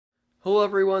Hello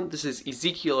everyone, this is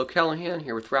Ezekiel O'Callahan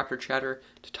here with Raptor Chatter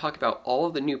to talk about all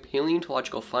of the new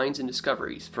paleontological finds and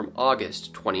discoveries from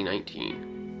August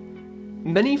 2019.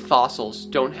 Many fossils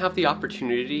don't have the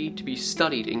opportunity to be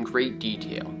studied in great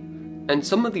detail, and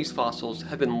some of these fossils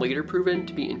have been later proven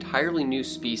to be entirely new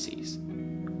species.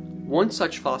 One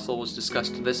such fossil was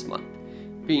discussed this month,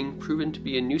 being proven to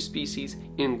be a new species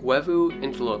Ngwevu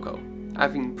intloko,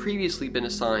 having previously been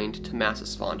assigned to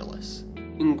Massospondylus.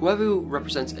 Ngwevu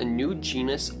represents a new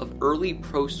genus of early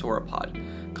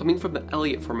prosauropod coming from the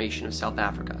Elliott Formation of South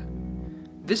Africa.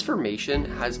 This formation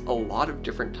has a lot of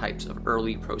different types of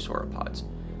early prosauropods,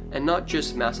 and not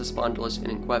just Massospondylus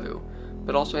and Ngwevu,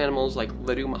 but also animals like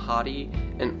Lidu mahadi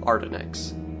and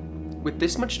Ardenix. With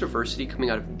this much diversity coming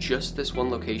out of just this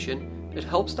one location, it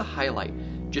helps to highlight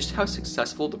just how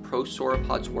successful the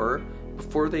prosauropods were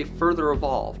before they further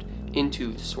evolved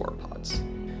into the sauropods.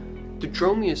 The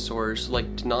dromaeosaurs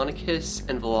like Deinonychus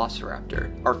and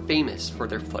Velociraptor are famous for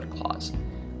their foot claws,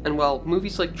 and while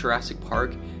movies like Jurassic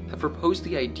Park have proposed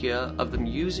the idea of them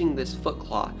using this foot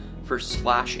claw for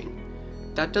slashing,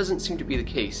 that doesn't seem to be the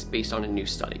case based on a new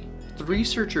study. The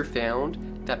researcher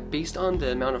found that based on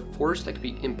the amount of force that could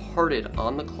be imparted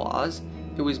on the claws,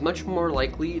 it was much more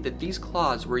likely that these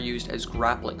claws were used as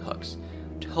grappling hooks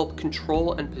to help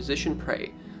control and position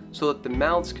prey so that the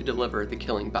mouths could deliver the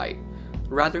killing bite,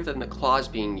 rather than the claws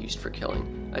being used for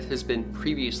killing, as has been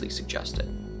previously suggested.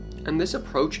 And this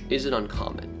approach isn't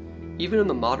uncommon. Even in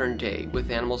the modern day,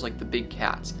 with animals like the big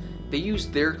cats, they use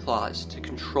their claws to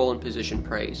control and position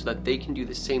prey so that they can do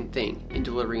the same thing in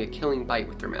delivering a killing bite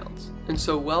with their mouths. And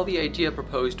so while the idea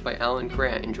proposed by Alan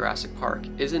Grant in Jurassic Park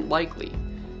isn't likely,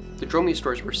 the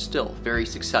dromaeosaurs were still very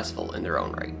successful in their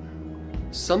own right.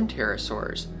 Some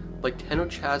pterosaurs, like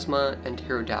Tenochasma and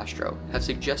Pterodastro, have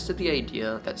suggested the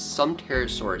idea that some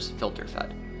pterosaurs filter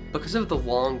fed. Because of the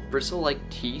long, bristle-like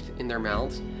teeth in their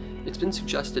mouths, it's been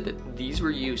suggested that these were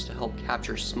used to help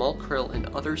capture small krill and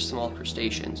other small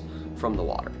crustaceans from the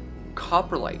water.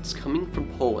 Coprolites coming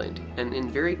from Poland and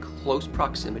in very close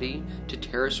proximity to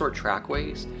pterosaur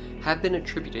trackways have been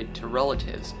attributed to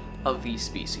relatives of these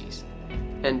species,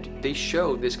 and they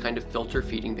show this kind of filter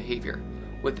feeding behavior,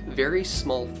 with very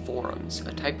small forams,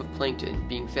 a type of plankton,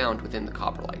 being found within the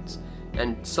coprolites,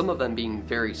 and some of them being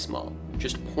very small,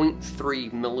 just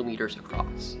 0.3 millimeters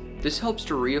across. This helps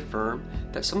to reaffirm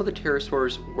that some of the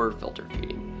pterosaurs were filter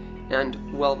feeding,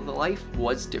 and while the life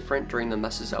was different during the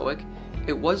Mesozoic,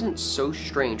 it wasn't so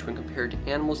strange when compared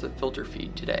to animals that filter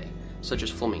feed today, such as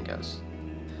flamingos.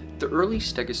 The early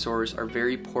stegosaurs are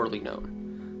very poorly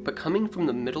known, but coming from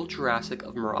the Middle Jurassic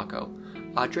of Morocco,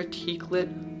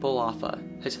 Adraticlet bolafa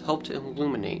has helped to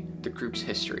illuminate the group's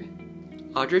history.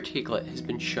 Adraticlet has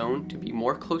been shown to be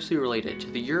more closely related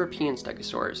to the European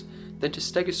stegosaurs than to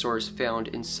stegosaurs found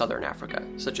in southern Africa,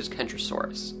 such as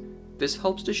Kentrosaurus. This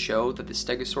helps to show that the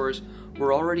stegosaurs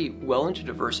were already well into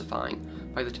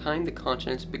diversifying by the time the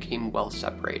continents became well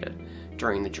separated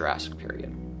during the Jurassic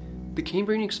period. The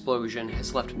Cambrian explosion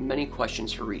has left many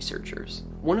questions for researchers.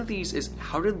 One of these is,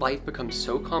 how did life become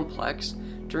so complex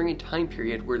during a time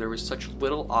period where there was such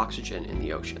little oxygen in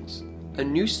the oceans? A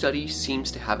new study seems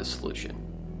to have a solution.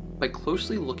 By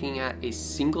closely looking at a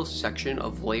single section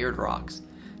of layered rocks,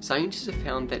 scientists have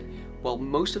found that while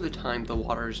most of the time the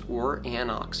waters were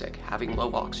anoxic, having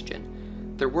low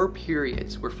oxygen, there were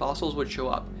periods where fossils would show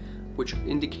up which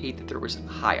indicate that there was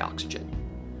high oxygen.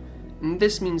 And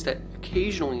this means that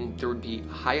occasionally there would be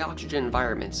high oxygen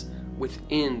environments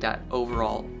within that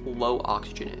overall low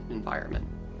oxygen environment,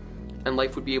 and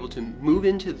life would be able to move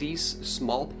into these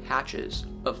small patches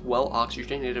of well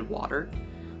oxygenated water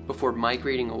before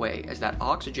migrating away, as that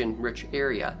oxygen rich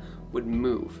area would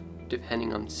move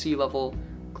depending on sea level,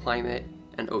 climate,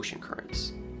 and ocean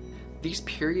currents. These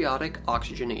periodic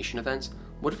oxygenation events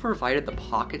would have provided the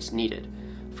pockets needed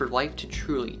for life to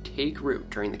truly take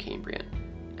root during the Cambrian,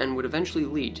 and would eventually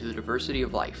lead to the diversity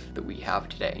of life that we have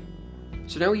today.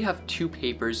 So now we have two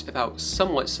papers about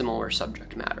somewhat similar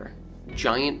subject matter: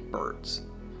 giant birds.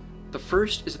 The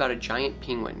first is about a giant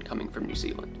penguin coming from New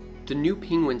Zealand. The new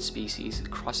penguin species,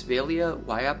 Crossvalia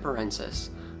wyaparensis,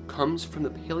 comes from the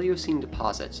Paleocene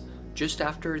deposits just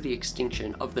after the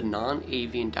extinction of the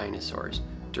non-avian dinosaurs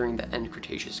during the end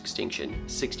Cretaceous extinction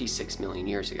 66 million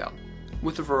years ago.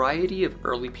 With a variety of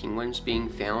early penguins being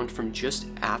found from just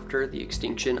after the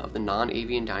extinction of the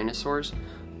non-avian dinosaurs,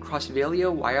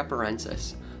 Crossvalia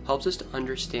wyaparensis helps us to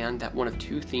understand that one of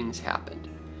two things happened.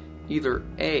 Either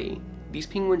A, these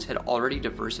penguins had already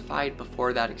diversified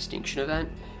before that extinction event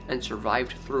and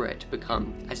survived through it to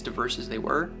become as diverse as they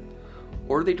were,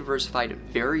 or they diversified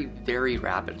very, very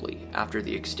rapidly after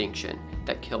the extinction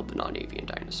that killed the non-avian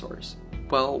dinosaurs.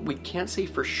 While we can't say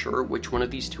for sure which one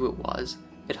of these two it was,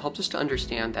 it helps us to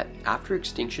understand that after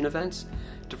extinction events,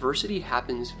 diversity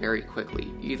happens very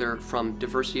quickly, either from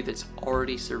diversity that's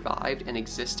already survived and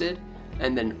existed,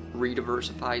 and then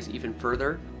rediversifies even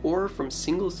further, or from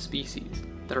single species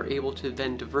that are able to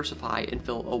then diversify and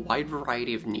fill a wide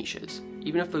variety of niches,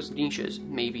 even if those niches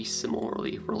may be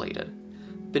similarly related.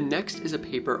 The next is a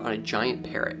paper on a giant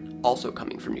parrot, also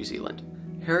coming from New Zealand.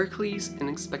 Heracles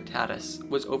inexpectatus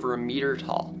was over a meter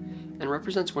tall, and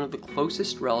represents one of the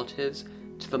closest relatives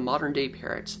to the modern-day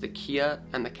parrots, the kea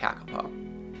and the kakapo.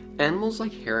 Animals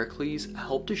like Heracles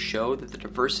help to show that the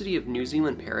diversity of New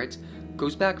Zealand parrots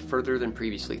goes back further than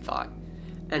previously thought,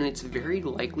 and it's very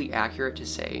likely accurate to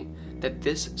say that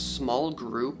this small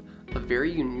group of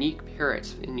very unique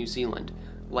parrots in New Zealand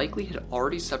likely had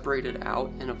already separated out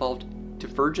and evolved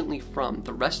divergently from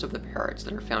the rest of the parrots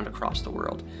that are found across the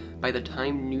world by the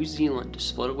time New Zealand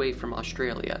split away from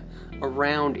Australia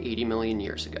around 80 million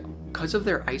years ago. Because of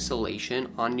their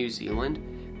isolation on New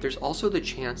Zealand, there's also the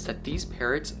chance that these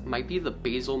parrots might be the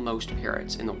basal-most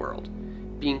parrots in the world,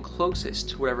 being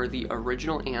closest to whatever the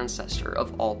original ancestor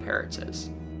of all parrots is.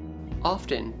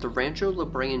 Often, the Rancho La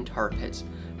Brea tar pits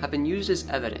have been used as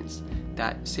evidence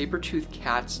that saber-toothed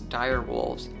cats, dire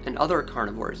wolves, and other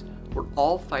carnivores were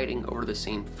all fighting over the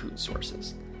same food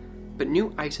sources. But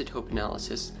new isotope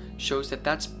analysis shows that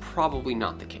that's probably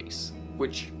not the case,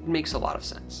 which makes a lot of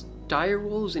sense. Dire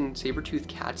wolves and saber-toothed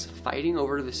cats fighting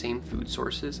over the same food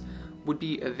sources would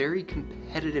be a very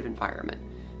competitive environment,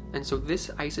 and so this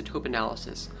isotope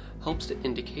analysis helps to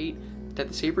indicate that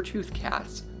the saber-toothed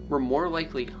cats were more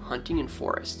likely hunting in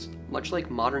forests, much like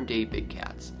modern-day big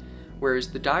cats,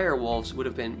 whereas the dire wolves would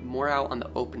have been more out on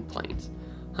the open plains,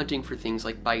 hunting for things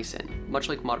like bison, much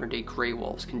like modern-day gray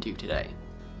wolves can do today.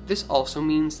 This also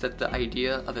means that the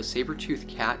idea of a saber-toothed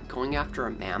cat going after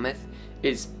a mammoth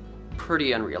is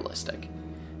pretty unrealistic.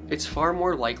 It's far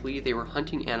more likely they were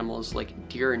hunting animals like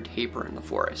deer and tapir in the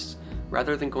forests,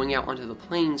 rather than going out onto the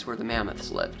plains where the mammoths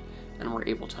lived, and were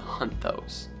able to hunt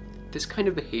those. This kind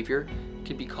of behavior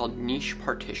can be called niche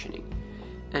partitioning,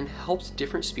 and helps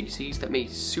different species that may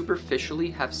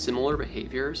superficially have similar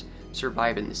behaviors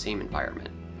survive in the same environment.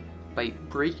 By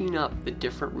breaking up the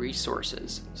different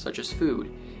resources, such as food,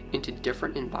 into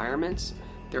different environments,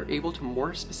 they're able to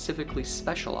more specifically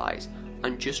specialize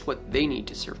on just what they need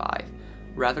to survive,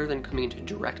 rather than coming into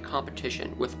direct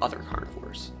competition with other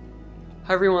carnivores.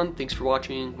 Hi everyone, thanks for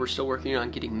watching. We're still working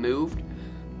on getting moved,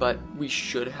 but we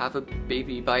should have a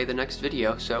baby by the next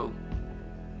video, so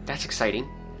that's exciting.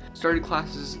 Started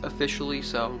classes officially,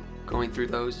 so going through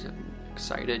those. I'm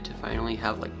excited to finally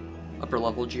have like upper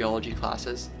level geology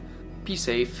classes. Be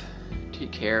safe,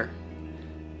 take care,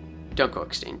 don't go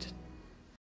extinct.